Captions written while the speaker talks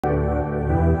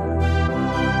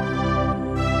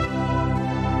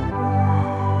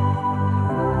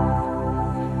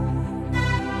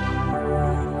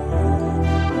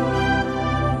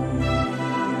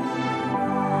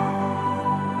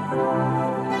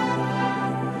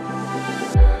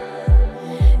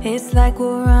It's like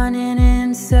we're running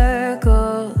in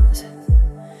circles,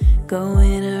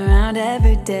 going around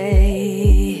every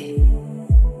day,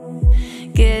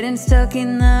 getting stuck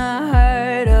in the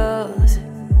hurdles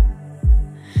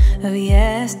of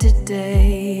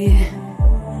yesterday.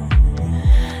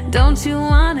 Don't you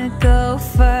wanna go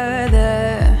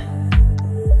further,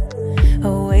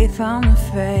 away from the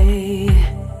fray?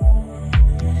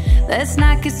 Let's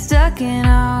not get stuck in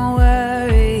our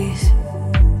worries,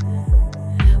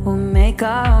 we'll make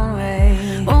our own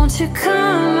way. Won't you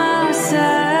come outside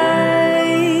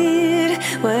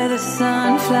where the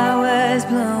sunflowers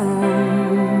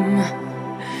bloom?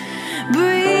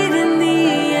 Breathe in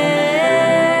the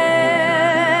air,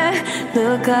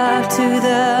 look up to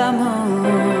the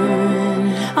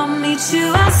moon. I'll meet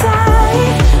you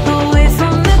outside, away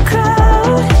from the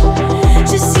crowd,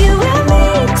 just you and me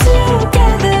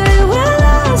together. It will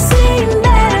all seem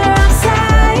better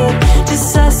outside,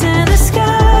 just us in the sky.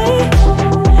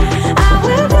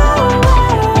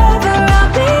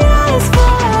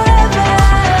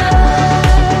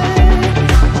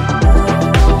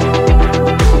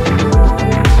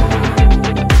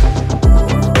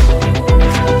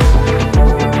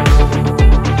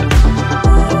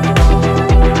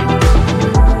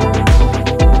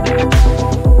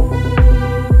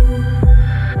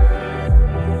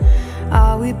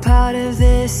 Part of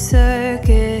this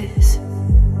circus,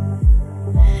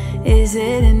 is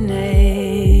it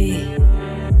innate?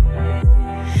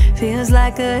 Feels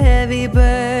like a heavy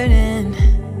burden,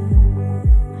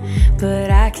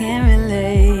 but I can't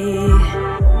relate.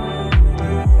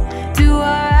 Do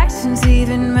our actions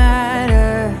even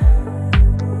matter,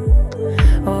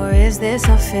 or is this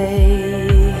our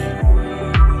fate?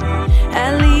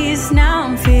 At least now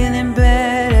I'm feeling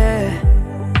better,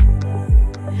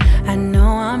 I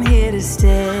know I'm here to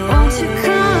stay. Won't you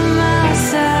come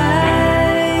outside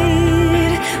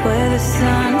where the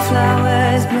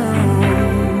sunflowers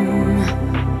bloom?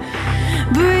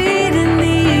 Breathe in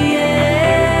the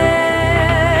air,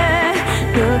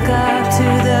 look up to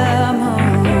the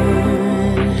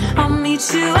moon. I'll meet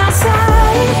you